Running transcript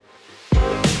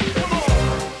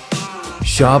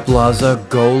Shoplazza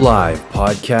Go Live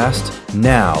podcast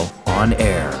now on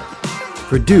air.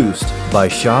 Produced by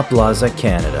Shoplazza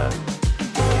Canada.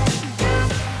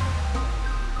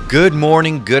 Good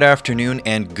morning, good afternoon,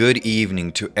 and good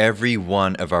evening to every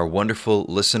one of our wonderful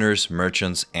listeners,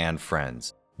 merchants, and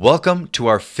friends. Welcome to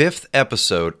our 5th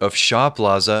episode of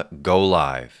Shoplazza Go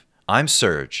Live. I'm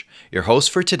Serge, your host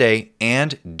for today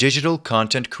and digital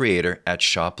content creator at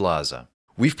Shoplazza.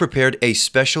 We've prepared a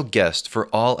special guest for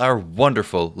all our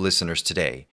wonderful listeners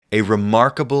today. A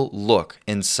remarkable look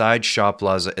inside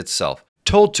Shoplazza itself,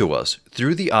 told to us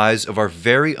through the eyes of our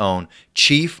very own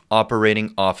Chief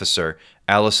Operating Officer,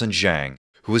 Alyson Zhang,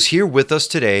 who is here with us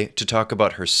today to talk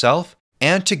about herself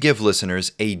and to give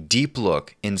listeners a deep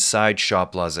look inside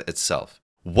Shoplazza itself.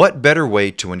 What better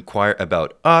way to inquire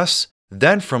about us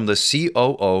than from the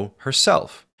COO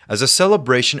herself? As a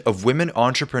celebration of women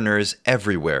entrepreneurs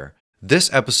everywhere,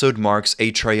 this episode marks a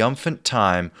triumphant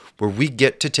time where we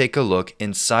get to take a look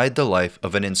inside the life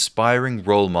of an inspiring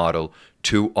role model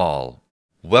to all.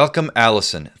 Welcome,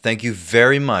 Alyson. Thank you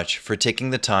very much for taking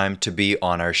the time to be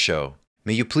on our show.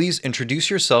 May you please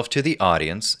introduce yourself to the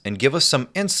audience and give us some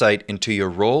insight into your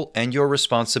role and your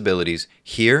responsibilities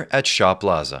here at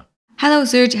Shoplazza. Hello,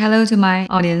 Serge. Hello to my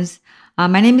audience.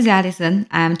 My name is Alyson.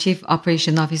 I'm Chief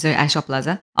Operation Officer at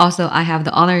Shoplazza. Also, I have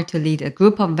the honor to lead a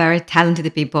group of very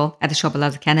talented people at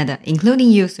Shoplazza Canada, including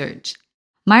you, Serge.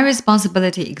 My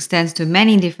responsibility extends to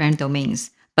many different domains,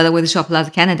 but with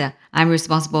Shoplazza Canada, I'm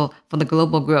responsible for the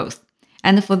global growth.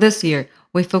 And for this year,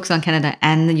 we focus on Canada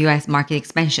and the US market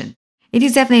expansion. It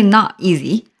is definitely not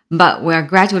easy, but we are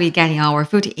gradually getting our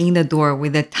foot in the door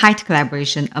with a tight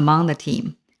collaboration among the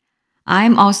team.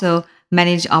 I'm also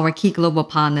manage our key global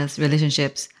partners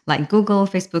relationships like Google,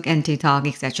 Facebook, and TikTok,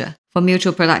 etc. for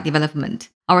mutual product development.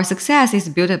 Our success is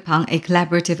built upon a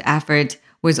collaborative effort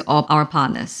with all our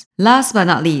partners. Last but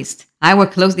not least, I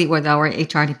work closely with our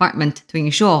HR department to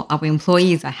ensure our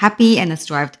employees are happy and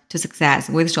strive to success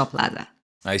with Shoplazza.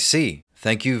 I see.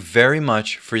 Thank you very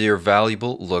much for your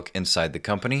valuable look inside the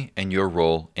company and your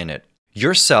role in it.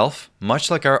 Yourself,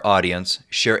 much like our audience,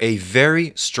 share a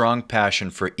very strong passion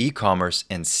for e-commerce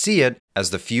and see it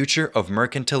as the future of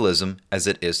mercantilism as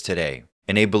it is today,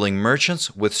 enabling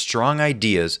merchants with strong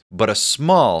ideas but a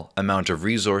small amount of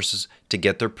resources to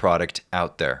get their product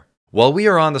out there. While we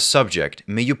are on the subject,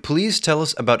 may you please tell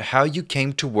us about how you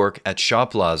came to work at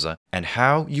Shoplazza and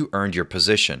how you earned your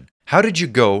position? How did you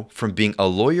go from being a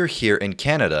lawyer here in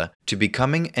Canada to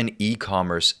becoming an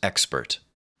e-commerce expert?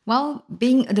 Well,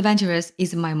 being adventurous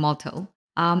is my motto.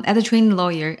 As a trained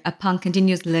lawyer, upon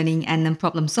continuous learning and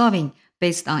problem solving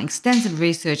based on extensive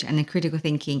research and critical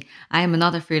thinking, I am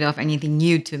not afraid of anything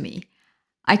new to me.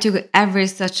 I took every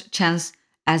such chance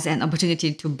as an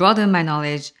opportunity to broaden my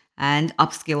knowledge and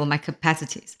upskill my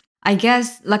capacities. I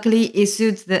guess, luckily, it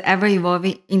suits the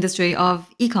ever-evolving industry of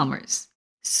e-commerce.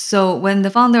 So when the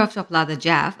founder of Shoplazza,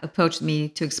 Jeff, approached me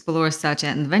to explore such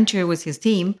an adventure with his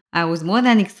team, I was more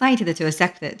than excited to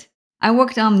accept it. I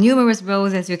worked on numerous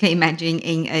roles, as you can imagine,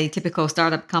 in a typical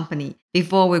startup company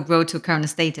before we grew to current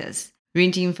status,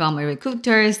 ranging from a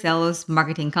recruiter, sales,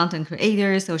 marketing content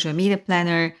creator, social media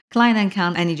planner, client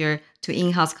account manager, to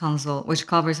in-house counsel, which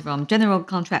covers from general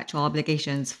contractual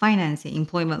obligations, financing,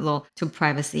 employment law, to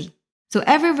privacy. So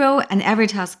every role and every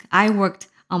task I worked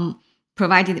on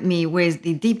provided me with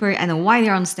the deeper and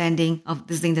wider understanding of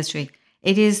this industry.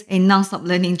 It is a non-stop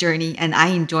learning journey and I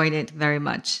enjoyed it very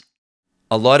much.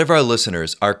 A lot of our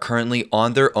listeners are currently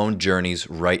on their own journeys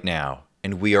right now,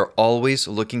 and we are always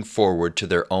looking forward to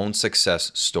their own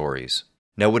success stories.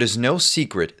 Now, it is no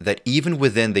secret that even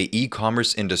within the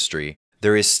e-commerce industry,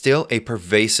 there is still a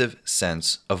pervasive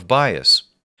sense of bias.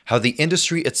 How the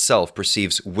industry itself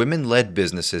perceives women-led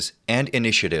businesses and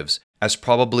initiatives as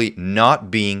probably not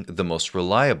being the most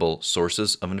reliable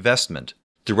sources of investment.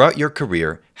 Throughout your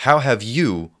career, how have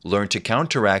you learned to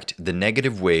counteract the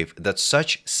negative wave that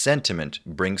such sentiment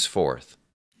brings forth?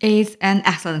 It's an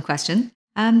excellent question.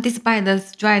 Despite the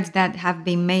strides that have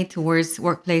been made towards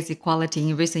workplace equality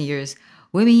in recent years,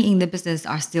 women in the business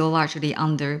are still largely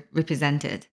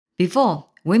underrepresented. Before,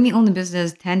 women-owned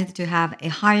business tended to have a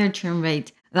higher churn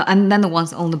rate than the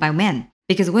ones owned by men,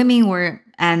 because women were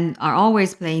and are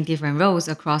always playing different roles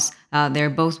across their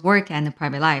both work and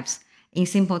private lives. In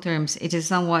simple terms, it is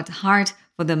somewhat hard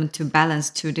for them to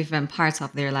balance two different parts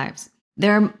of their lives.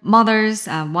 There are mothers,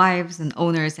 wives, and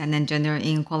owners, and then gender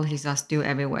inequalities are still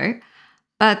everywhere.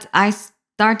 But I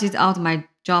started out my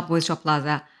job with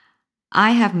Shoplazza.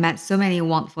 I have met so many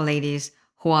wonderful ladies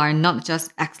who are not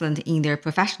just excellent in their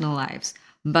professional lives,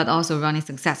 but also running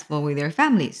successful with their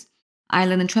families. I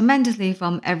learned tremendously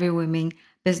from every woman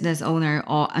business owner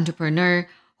or entrepreneur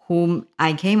whom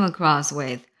I came across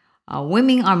with.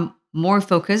 Women are more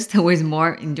focused with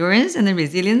more endurance and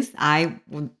resilience. I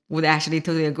would actually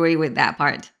totally agree with that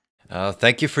part.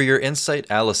 Thank you for your insight,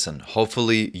 Alyson.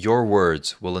 Hopefully, your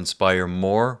words will inspire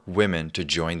more women to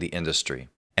join the industry.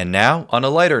 And now, on a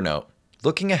lighter note,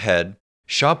 looking ahead,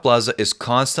 Shoplazza is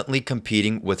constantly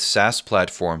competing with SaaS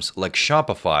platforms like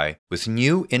Shopify with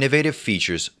new innovative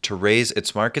features to raise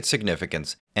its market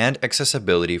significance and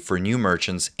accessibility for new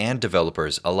merchants and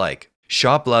developers alike.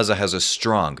 Shoplazza has a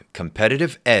strong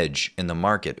competitive edge in the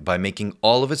market by making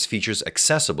all of its features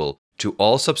accessible to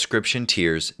all subscription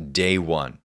tiers day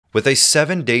one. With a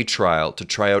 7-day trial to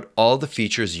try out all the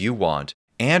features you want,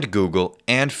 and Google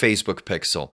and Facebook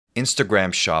Pixel,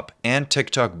 Instagram Shop, and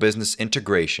TikTok business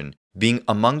integration being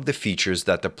among the features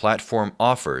that the platform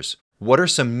offers, what are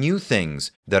some new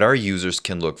things that our users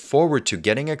can look forward to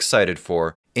getting excited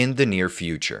for in the near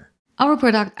future? Our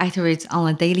product iterates on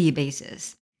a daily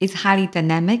basis. It's highly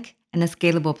dynamic and a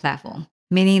scalable platform,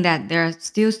 meaning that there are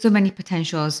still so many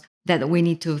potentials that we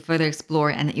need to further explore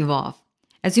and evolve.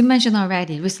 As you mentioned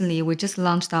already, recently we just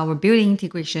launched our built-in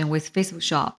integration with Facebook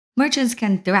Shop. Merchants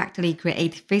can directly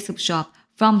create Facebook Shop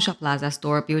from Shoplazza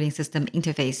store building system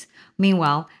interface.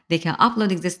 Meanwhile, they can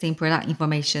upload existing product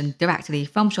information directly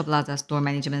from Shoplazza store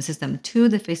management system to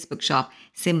the Facebook shop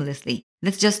seamlessly.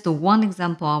 That's just one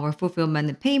example. Our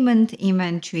fulfillment, payment,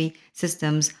 inventory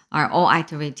systems are all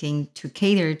iterating to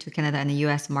cater to Canada and the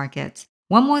US markets.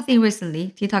 One more thing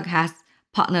recently, TikTok has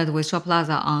partnered with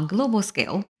Shoplazza on a global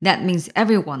scale. That means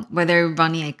everyone, whether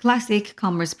running a classic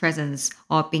commerce presence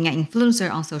or being an influencer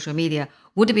on social media,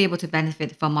 would be able to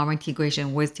benefit from our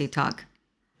integration with TikTok.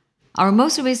 Our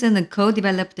most recent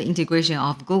co-developed integration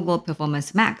of Google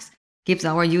Performance Max gives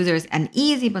our users an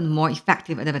easy but more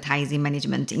effective advertising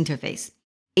management interface.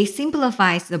 It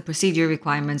simplifies the procedure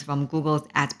requirements from Google's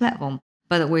ads platform,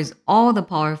 but with all the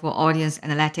powerful audience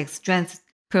analytics strengths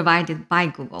provided by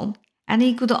Google, and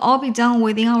it could all be done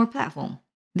within our platform.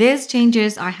 These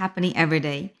changes are happening every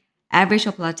day. Every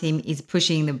Shopla team is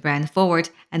pushing the brand forward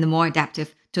and more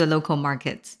adaptive to the local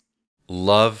markets.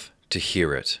 Love to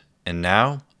hear it. And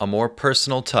now, a more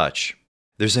personal touch.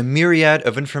 There's a myriad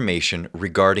of information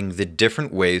regarding the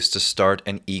different ways to start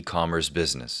an e-commerce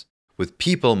business, with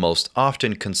people most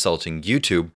often consulting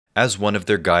YouTube as one of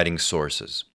their guiding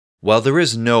sources. While there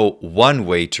is no one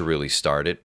way to really start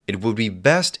it, it would be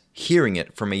best hearing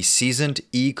it from a seasoned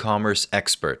e-commerce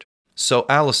expert. So,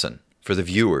 Alyson, for the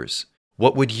viewers,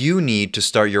 what would you need to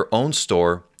start your own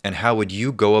store and how would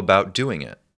you go about doing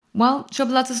it? Well,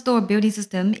 Shoplazza store building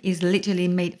system is literally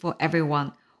made for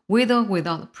everyone, with or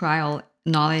without prior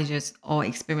knowledge or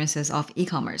experiences of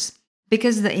e-commerce.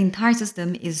 Because the entire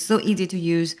system is so easy to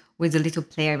use with a little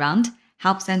play around,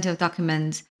 help center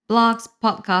documents, blogs,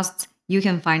 podcasts, you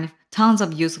can find tons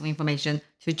of useful information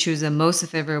to choose the most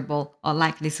favorable or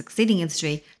likely succeeding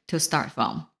industry to start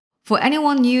from. For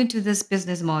anyone new to this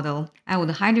business model, I would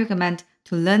highly recommend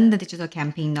to learn the digital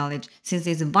campaign knowledge since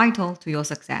it's vital to your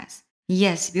success.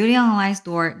 Yes, building an online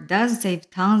store does save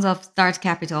tons of start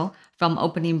capital from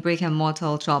opening brick and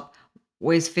mortar shop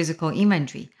with physical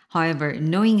inventory. However,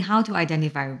 knowing how to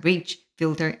identify, reach,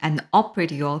 filter, and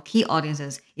operate your key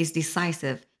audiences is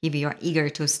decisive if you are eager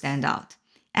to stand out.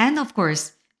 And of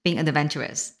course, being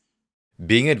adventurous.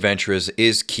 Being adventurous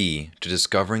is key to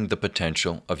discovering the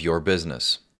potential of your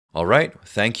business. All right,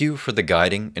 thank you for the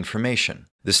guiding information.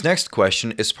 This next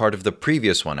question is part of the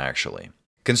previous one, actually.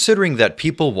 Considering that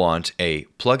people want a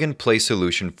plug-and-play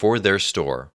solution for their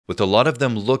store, with a lot of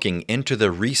them looking into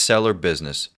the reseller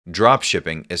business,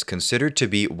 dropshipping is considered to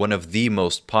be one of the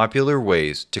most popular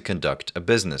ways to conduct a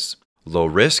business. Low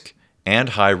risk and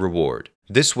high reward.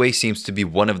 This way seems to be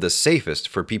one of the safest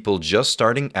for people just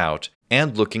starting out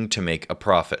and looking to make a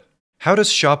profit. How does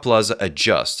Shoplazza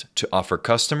adjust to offer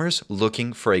customers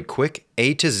looking for a quick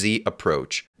A to Z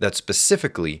approach that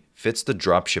specifically fits the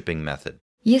dropshipping method?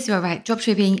 Yes, you're right.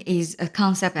 Dropshipping is a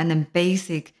concept and a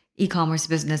basic e-commerce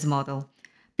business model.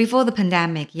 Before the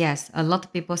pandemic, yes, a lot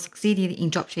of people succeeded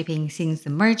in dropshipping since the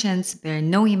merchants bear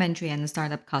no inventory and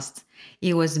startup costs.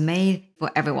 It was made for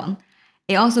everyone.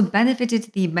 It also benefited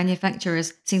the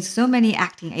manufacturers since so many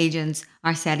acting agents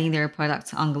are selling their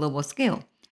products on global scale.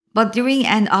 But during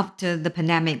and after the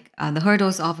pandemic, the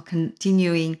hurdles of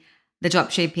continuing the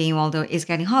dropshipping model is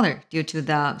getting harder due to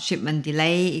the shipment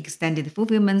delay, extended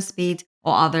fulfillment speed,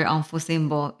 or other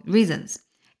unforeseeable reasons.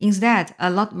 Instead, a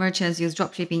lot of merchants use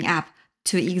dropshipping app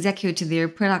to execute their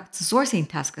product sourcing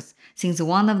tasks, since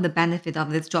one of the benefits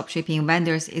of these dropshipping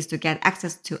vendors is to get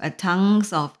access to a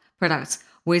tons of products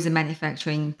with a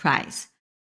manufacturing price.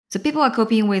 So people are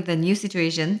coping with the new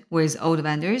situation with old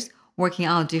vendors working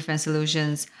out different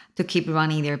solutions to keep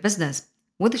running their business.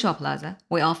 With Shoplazza,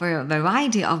 we offer a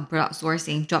variety of product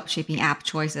sourcing dropshipping app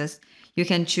choices. You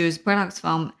can choose products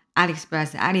from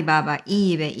AliExpress, Alibaba,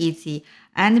 eBay, Etsy,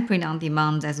 and print on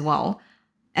demand as well.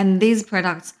 And these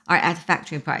products are at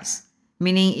factory price,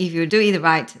 meaning if you do it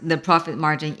right, the profit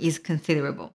margin is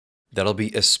considerable. That'll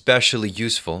be especially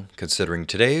useful considering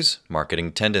today's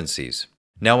marketing tendencies.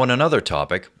 Now, on another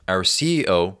topic, our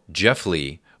CEO, Jeff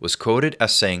Lee, was quoted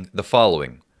as saying the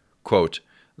following, quote,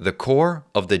 "The core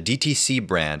of the DTC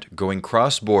brand going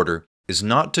cross-border is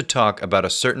not to talk about a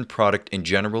certain product in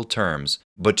general terms,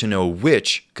 but to know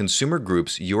which consumer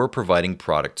groups you are providing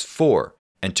products for,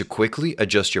 and to quickly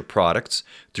adjust your products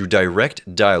through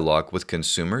direct dialogue with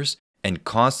consumers and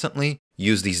constantly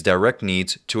use these direct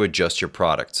needs to adjust your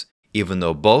products, even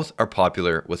though both are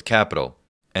popular with capital."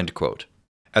 End quote.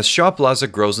 As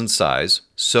Shoplazza grows in size,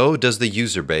 so does the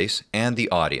user base and the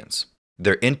audience.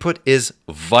 Their input is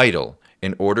vital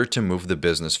in order to move the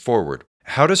business forward.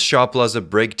 How does Shoplazza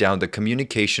break down the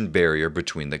communication barrier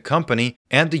between the company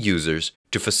and the users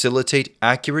to facilitate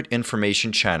accurate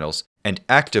information channels and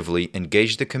actively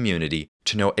engage the community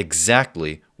to know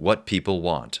exactly what people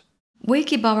want? We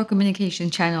keep our communication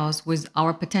channels with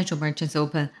our potential merchants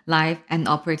open, live, and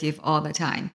operative all the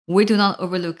time. We do not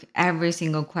overlook every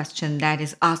single question that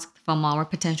is asked from our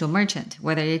potential merchant,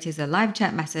 whether it is a live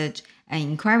chat message, an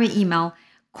inquiry email,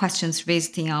 questions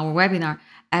raised in our webinar,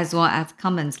 as well as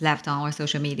comments left on our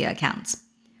social media accounts.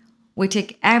 We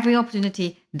take every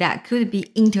opportunity that could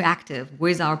be interactive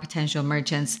with our potential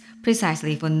merchants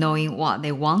precisely for knowing what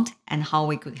they want and how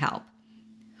we could help.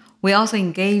 We also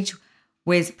engage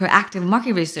with proactive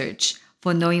market research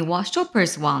for knowing what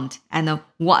shoppers want and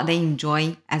what they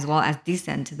enjoy as well as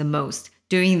dissent the most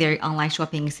during their online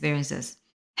shopping experiences.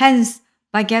 Hence,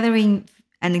 by gathering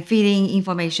and feeding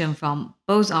information from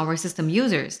both our system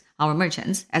users, our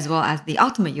merchants, as well as the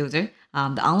ultimate user,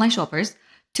 the online shoppers,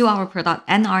 to our product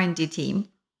and R&D team,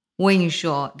 we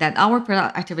ensure that our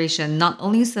product activation not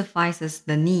only suffices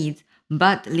the needs,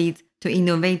 but leads to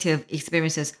innovative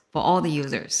experiences for all the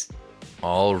users.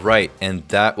 All right, and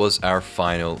that was our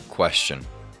final question.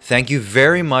 Thank you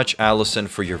very much, Alyson,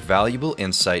 for your valuable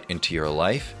insight into your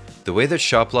life, the way that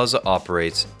Shoplazza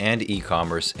operates, and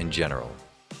e-commerce in general.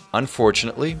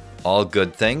 Unfortunately, all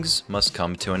good things must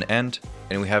come to an end,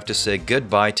 and we have to say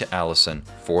goodbye to Alyson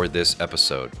for this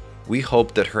episode. We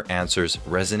hope that her answers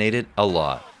resonated a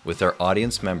lot with our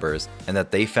audience members and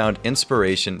that they found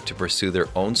inspiration to pursue their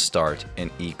own start in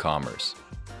e-commerce.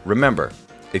 Remember,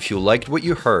 if you liked what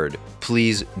you heard,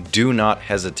 please do not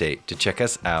hesitate to check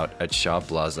us out at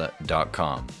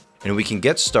shoplazza.com, and we can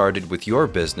get started with your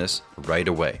business right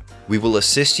away. We will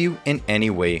assist you in any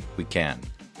way we can.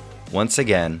 Once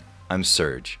again, I'm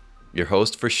Serge, your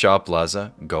host for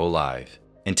Shoplazza Go Live.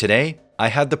 And today, I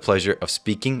had the pleasure of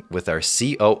speaking with our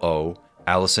COO,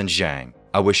 Alyson Zhang.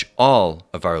 I wish all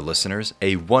of our listeners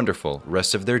a wonderful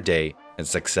rest of their day and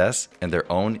success in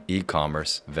their own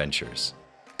e-commerce ventures.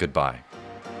 Goodbye.